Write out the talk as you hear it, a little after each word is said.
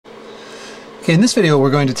Okay, in this video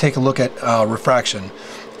we're going to take a look at refraction,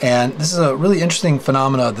 and this is a really interesting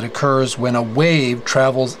phenomena that occurs when a wave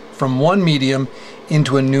travels from one medium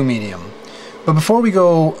into a new medium. But before we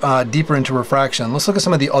go deeper into refraction, let's look at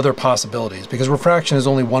some of the other possibilities, because refraction is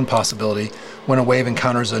only one possibility when a wave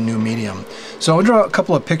encounters a new medium. So I'll draw a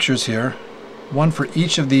couple of pictures here, one for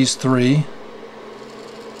each of these three: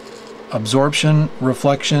 absorption,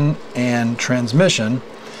 reflection, and transmission.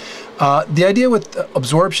 The idea with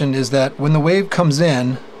absorption is that when the wave comes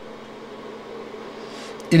in,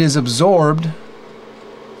 it is absorbed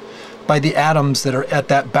by the atoms that are at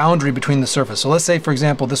that boundary between the surface. So let's say, for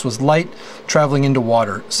example, this was light traveling into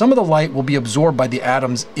water. Some of the light will be absorbed by the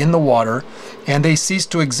atoms in the water, and they cease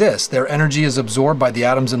to exist. Their energy is absorbed by the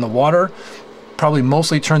atoms in the water. Probably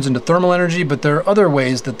mostly turns into thermal energy, but there are other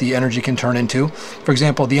ways that the energy can turn into. For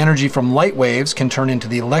example, the energy from light waves can turn into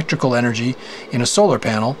the electrical energy in a solar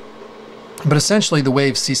panel. But essentially the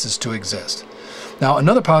wave ceases to exist. Now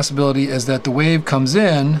another possibility is that the wave comes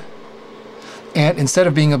in, and instead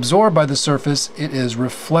of being absorbed by the surface, it is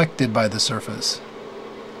reflected by the surface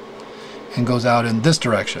and goes out in this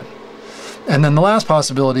direction. And then the last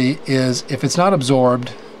possibility is, if it's not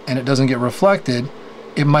absorbed and it doesn't get reflected,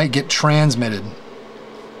 it might get transmitted.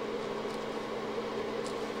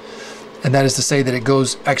 And that is to say that it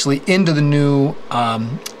goes actually into the new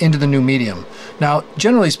medium. Now,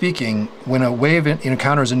 generally speaking, when a wave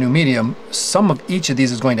encounters a new medium, some of each of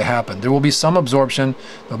these is going to happen. There will be some absorption,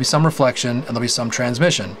 there'll be some reflection, and there'll be some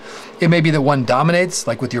transmission. It may be that one dominates,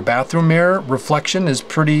 like with your bathroom mirror. Reflection is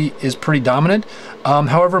pretty dominant.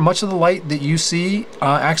 However, much of the light that you see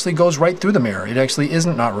actually goes right through the mirror. It actually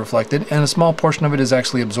isn't not reflected, and a small portion of it is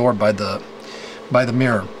actually absorbed by the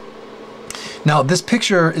mirror. Now, this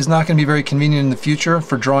picture is not going to be very convenient in the future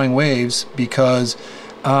for drawing waves, because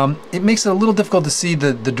it makes it a little difficult to see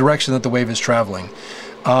the direction that the wave is traveling.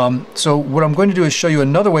 So what I'm going to do is show you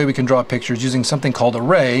another way we can draw pictures using something called a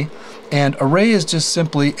ray. And a ray is just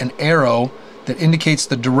simply an arrow that indicates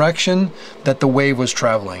the direction that the wave was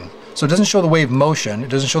traveling. So it doesn't show the wave motion,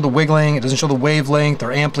 it doesn't show the wiggling, it doesn't show the wavelength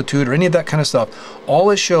or amplitude or any of that kind of stuff.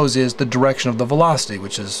 All it shows is the direction of the velocity,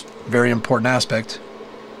 which is a very important aspect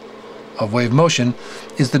of wave motion,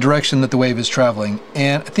 is the direction that the wave is traveling.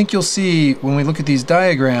 And I think you'll see when we look at these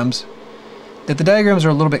diagrams that the diagrams are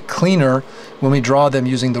a little bit cleaner when we draw them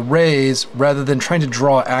using the rays rather than trying to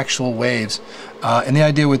draw actual waves. And the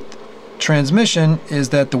idea with transmission is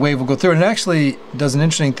that the wave will go through, and it actually does an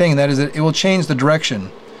interesting thing, and that is that it will change the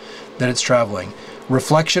direction that it's traveling.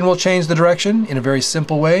 Reflection will change the direction in a very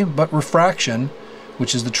simple way, but refraction,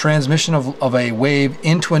 which is the transmission of a wave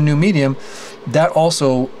into a new medium, that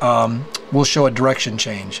also will show a direction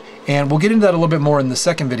change. And we'll get into that a little bit more in the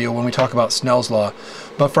second video when we talk about Snell's law.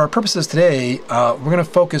 But for our purposes today, we're going to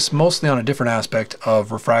focus mostly on a different aspect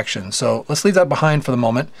of refraction. So let's leave that behind for the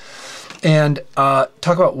moment and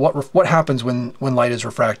talk about what happens when light is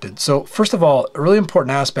refracted. So first of all, a really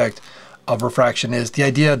important aspect of refraction is the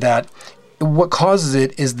idea that what causes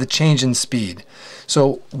it is the change in speed.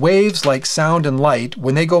 So waves like sound and light,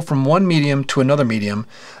 when they go from one medium to another medium,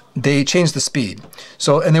 they change the speed.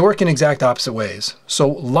 And they work in exact opposite ways. So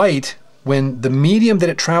light, when the medium that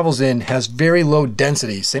it travels in has very low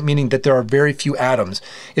density, meaning that there are very few atoms,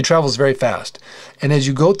 it travels very fast. And as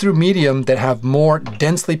you go through medium that have more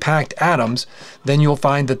densely packed atoms, then you'll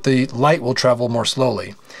find that the light will travel more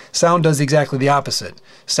slowly. Sound does exactly the opposite.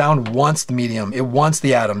 Sound wants the medium, it wants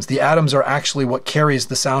the atoms. The atoms are actually what carries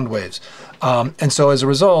the sound waves. And so as a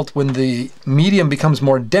result, when the medium becomes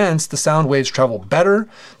more dense, the sound waves travel better,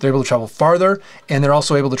 they're able to travel farther, and they're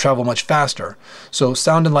also able to travel much faster. So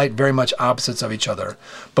sound and light very much opposites of each other.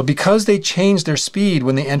 But because they change their speed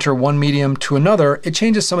when they enter one medium to another, it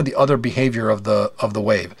changes some of the other behavior of the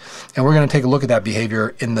wave. And we're going to take a look at that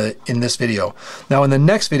behavior in this video. Now in the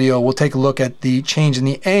next video, we'll take a look at the change in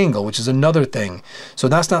the angle, which is another thing. So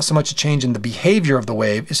that's not so much a change in the behavior of the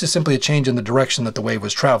wave, it's just simply a change in the direction that the wave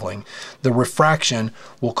was traveling. The refraction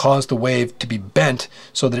will cause the wave to be bent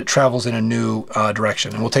so that it travels in a new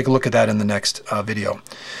direction. And we'll take a look at that in the next video.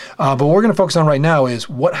 But what we're going to focus on right now is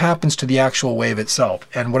what happens to the actual wave itself.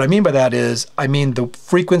 And what I mean by that is, I mean the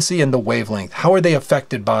frequency and the wavelength. How are they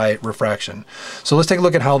affected by refraction? So let's take a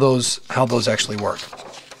look at how those actually work.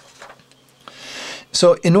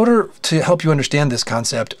 So in order to help you understand this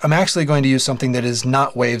concept, I'm actually going to use something that is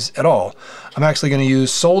not waves at all. I'm actually going to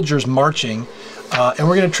use soldiers marching, and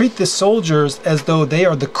we're going to treat the soldiers as though they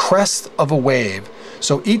are the crest of a wave.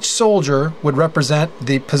 So each soldier would represent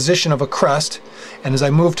the position of a crest, and as I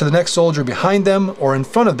move to the next soldier behind them or in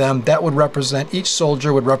front of them, that would represent, each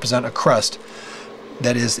soldier would represent a crest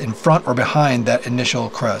that is in front or behind that initial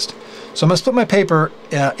crest. So I'm going to split my paper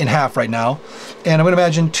in half right now, and I'm going to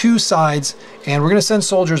imagine two sides, and we're going to send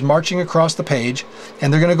soldiers marching across the page,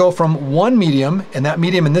 and they're going to go from one medium, and that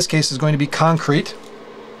medium in this case is going to be concrete.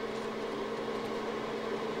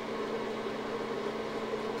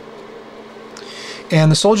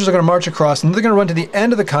 And the soldiers are going to march across, and they're going to run to the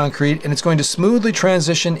end of the concrete, and it's going to smoothly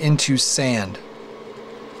transition into sand.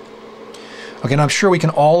 Okay, and I'm sure we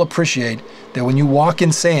can all appreciate that when you walk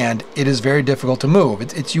in sand, it is very difficult to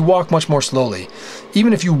move. You walk much more slowly.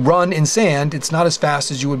 Even if you run in sand, it's not as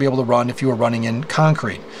fast as you would be able to run if you were running in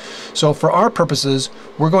concrete. So for our purposes,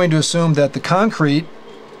 we're going to assume that the concrete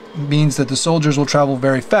means that the soldiers will travel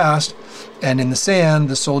very fast, and in the sand,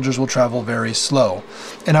 the soldiers will travel very slow.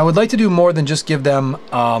 And I would like to do more than just give them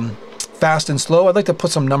fast and slow. I'd like to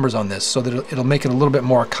put some numbers on this so that it'll make it a little bit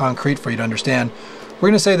more concrete for you to understand. We're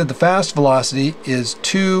going to say that the fast velocity is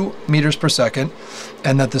 2 meters per second,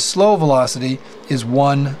 and that the slow velocity is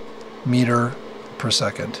 1 meter per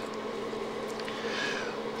second.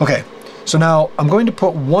 Okay, so now I'm going to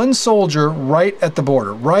put one soldier right at the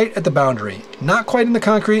border, right at the boundary. Not quite in the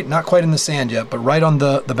concrete, not quite in the sand yet, but right on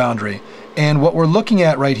the boundary. And what we're looking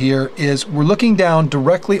at right here is we're looking down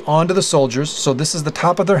directly onto the soldiers. So this is the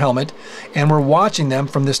top of their helmet, and we're watching them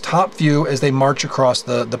from this top view as they march across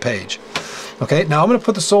the page. Okay, now I'm going to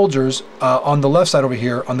put the soldiers on the left side over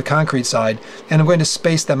here, on the concrete side, and I'm going to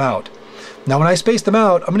space them out. Now when I space them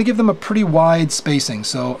out, I'm going to give them a pretty wide spacing.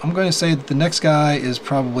 So I'm going to say that the next guy is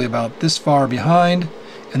probably about this far behind,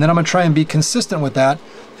 and then I'm going to try and be consistent with that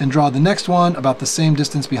and draw the next one about the same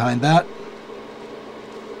distance behind that,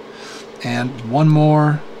 and one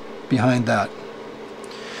more behind that.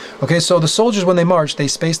 Okay, so the soldiers, when they march, they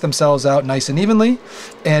space themselves out nice and evenly,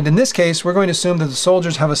 and in this case we're going to assume that the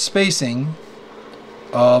soldiers have a spacing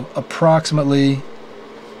of approximately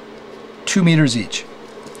 2 meters each.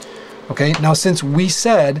 Okay, now since we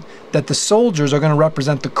said that the soldiers are going to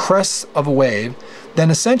represent the crests of a wave,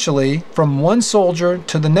 then essentially from one soldier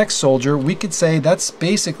to the next soldier, we could say that's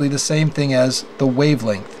basically the same thing as the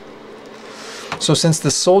wavelength. So since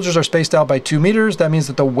the soldiers are spaced out by 2 meters, that means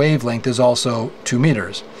that the wavelength is also 2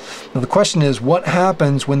 meters. Now the question is, what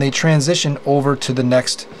happens when they transition over to the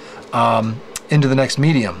next, into the next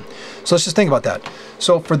medium? So let's just think about that.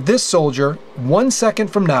 So for this soldier, 1 second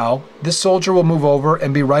from now, this soldier will move over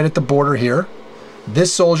and be right at the border here.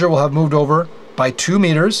 This soldier will have moved over by 2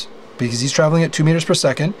 meters because he's traveling at 2 meters per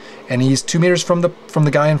second, and he's 2 meters from the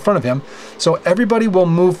guy in front of him. So everybody will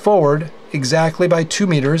move forward exactly by 2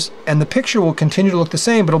 meters, and the picture will continue to look the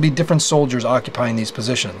same, but it'll be different soldiers occupying these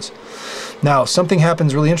positions. Now, something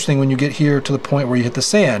happens really interesting when you get here to the point where you hit the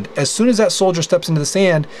sand. As soon as that soldier steps into the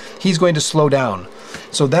sand, he's going to slow down.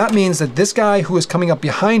 So that means that this guy who is coming up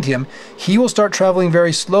behind him, he will start traveling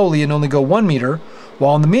very slowly and only go 1 meter,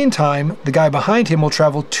 while in the meantime, the guy behind him will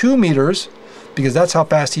travel 2 meters, because that's how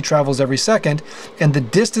fast he travels every second, and the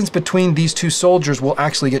distance between these two soldiers will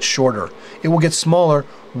actually get shorter. It will get smaller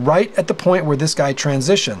right at the point where this guy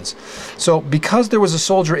transitions. So because there was a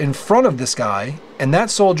soldier in front of this guy, and that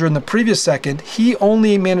soldier in the previous second, he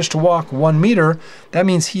only managed to walk 1 meter, that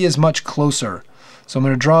means he is much closer. So I'm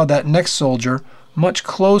going to draw that next soldier much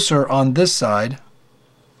closer on this side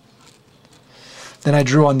than I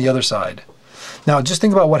drew on the other side. Now just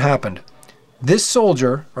think about what happened. This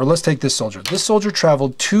soldier, or let's take this soldier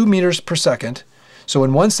traveled 2 meters per second. So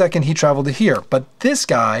in 1 second he traveled to here. But this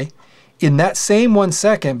guy, in that same 1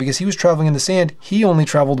 second, because he was traveling in the sand, he only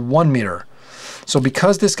traveled 1 meter. So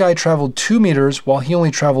because this guy traveled 2 meters while he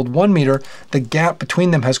only traveled 1 meter, the gap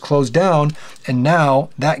between them has closed down, and now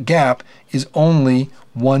that gap is only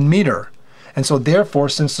 1 meter. And so therefore,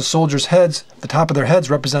 since the soldiers' heads, the top of their heads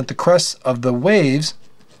represent the crests of the waves,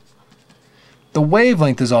 the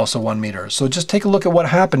wavelength is also 1 meter. So just take a look at what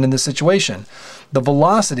happened in this situation. The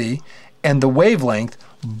velocity and the wavelength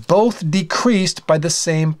both decreased by the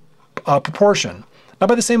same proportion. Not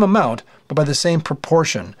by the same amount, but by the same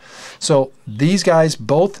proportion. So these guys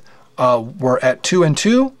both were at 2 and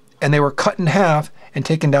 2, and they were cut in half and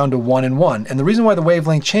taken down to 1 and 1. And the reason why the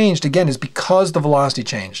wavelength changed, again, is because the velocity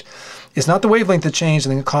changed. It's not the wavelength that changed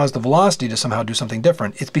and then caused the velocity to somehow do something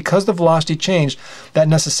different. It's because the velocity changed that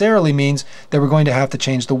necessarily means that we're going to have to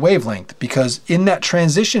change the wavelength, because in that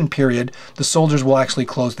transition period, the soldiers will actually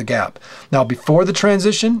close the gap. Now, before the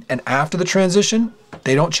transition and after the transition,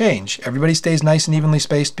 they don't change. Everybody stays nice and evenly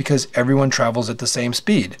spaced because everyone travels at the same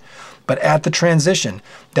speed. But at the transition,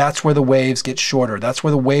 that's where the waves get shorter. That's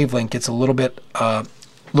where the wavelength gets a little bit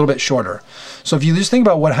shorter. So if you just think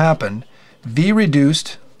about what happened, V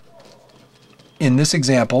reduced in this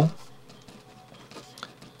example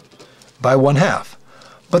by 1/2,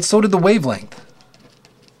 but so did the wavelength.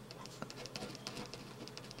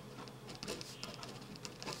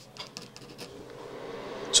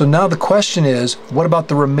 So now the question is, what about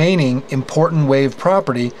the remaining important wave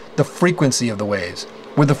property, the frequency of the waves?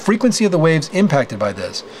 Were the frequency of the waves impacted by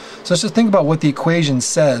this? So let's just think about what the equation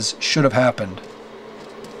says should have happened.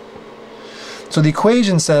 So the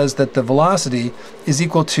equation says that the velocity is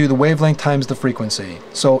equal to the wavelength times the frequency.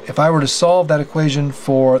 So if I were to solve that equation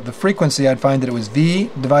for the frequency, I'd find that it was v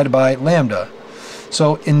divided by lambda.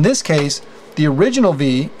 So in this case, the original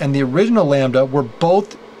v and the original lambda were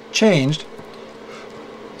both changed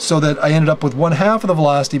so that I ended up with 1/2 of the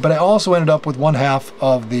velocity, but I also ended up with 1/2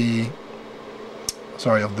 of the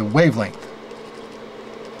wavelength.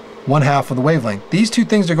 1/2 of the wavelength. These two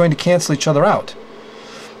things are going to cancel each other out.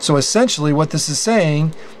 So essentially what this is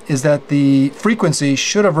saying is that the frequency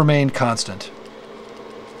should have remained constant.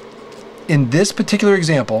 In this particular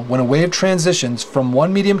example, when a wave transitions from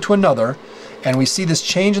one medium to another, and we see this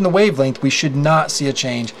change in the wavelength, we should not see a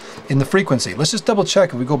change in the frequency. Let's just double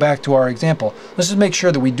check if we go back to our example. Let's just make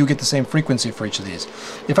sure that we do get the same frequency for each of these.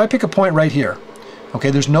 If I pick a point right here,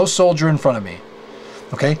 okay, there's no soldier in front of me.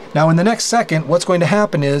 Okay, now in the next second, what's going to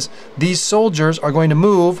happen is these soldiers are going to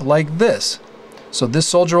move like this. So this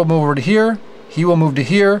soldier will move over to here, he will move to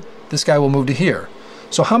here, this guy will move to here.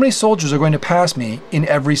 So how many soldiers are going to pass me in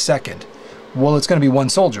every second? Well, it's going to be one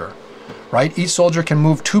soldier, right? Each soldier can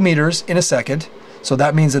move 2 meters in a second. So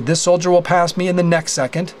that means that this soldier will pass me in the next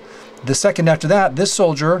second. The second after that, this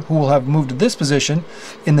soldier who will have moved to this position,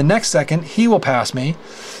 in the next second, he will pass me.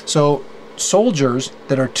 So soldiers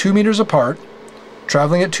that are 2 meters apart,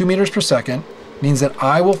 traveling at 2 meters per second, means that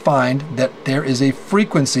I will find that there is a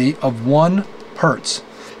frequency of 1 hertz,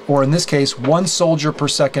 or in this case, 1 soldier per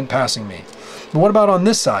second passing me. But what about on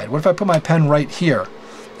this side? What if I put my pen right here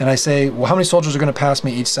and I say, well, how many soldiers are going to pass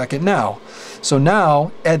me each second now? So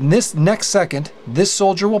now, at this next second, this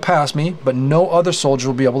soldier will pass me, but no other soldier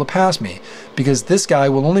will be able to pass me because this guy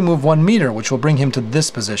will only move 1 meter, which will bring him to this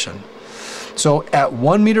position. So at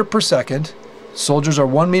 1 meter per second, soldiers are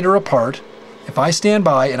 1 meter apart. If I stand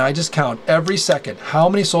by and I just count every second how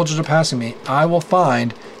many soldiers are passing me, I will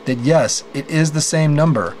find that yes, it is the same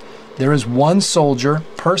number. There is 1 soldier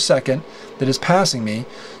per second that is passing me,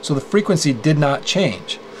 so the frequency did not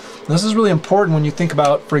change. This is really important when you think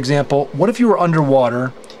about, for example, what if you were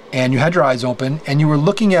underwater and you had your eyes open and you were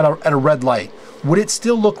looking at a red light? Would it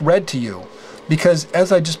still look red to you? Because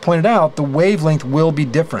as I just pointed out, the wavelength will be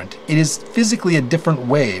different. It is physically a different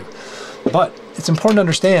wave. But it's important to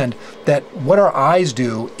understand that what our eyes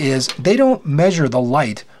do is they don't measure the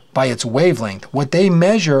light by its wavelength. What they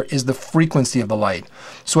measure is the frequency of the light.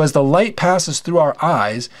 So as the light passes through our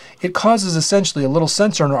eyes, it causes essentially a little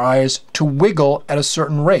sensor in our eyes to wiggle at a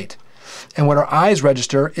certain rate. And what our eyes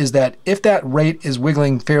register is that if that rate is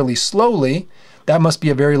wiggling fairly slowly, that must be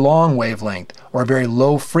a very long wavelength or a very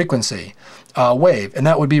low frequency wave, and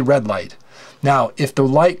that would be red light. Now, if the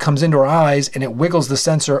light comes into our eyes and it wiggles the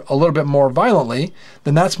sensor a little bit more violently,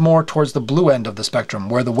 then that's more towards the blue end of the spectrum,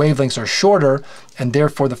 where the wavelengths are shorter and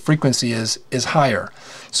therefore the frequency is higher.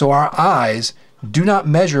 So our eyes do not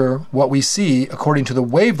measure what we see according to the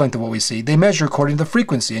wavelength of what we see. They measure according to the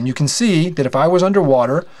frequency. And you can see that if I was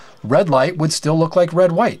underwater, red light would still look like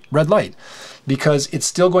red light, because it's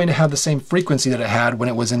still going to have the same frequency that it had when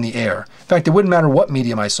it was in the air. In fact, it wouldn't matter what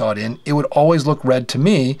medium I saw it in, it would always look red to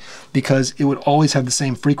me because it would always have the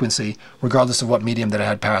same frequency regardless of what medium that it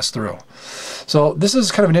had passed through. So this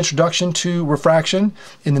is kind of an introduction to refraction.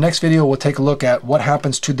 In the next video, we'll take a look at what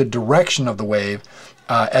happens to the direction of the wave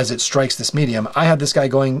as it strikes this medium. I had this guy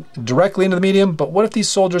going directly into the medium, but what if these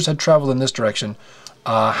soldiers had traveled in this direction?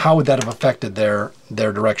 How would that have affected their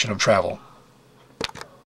direction of travel?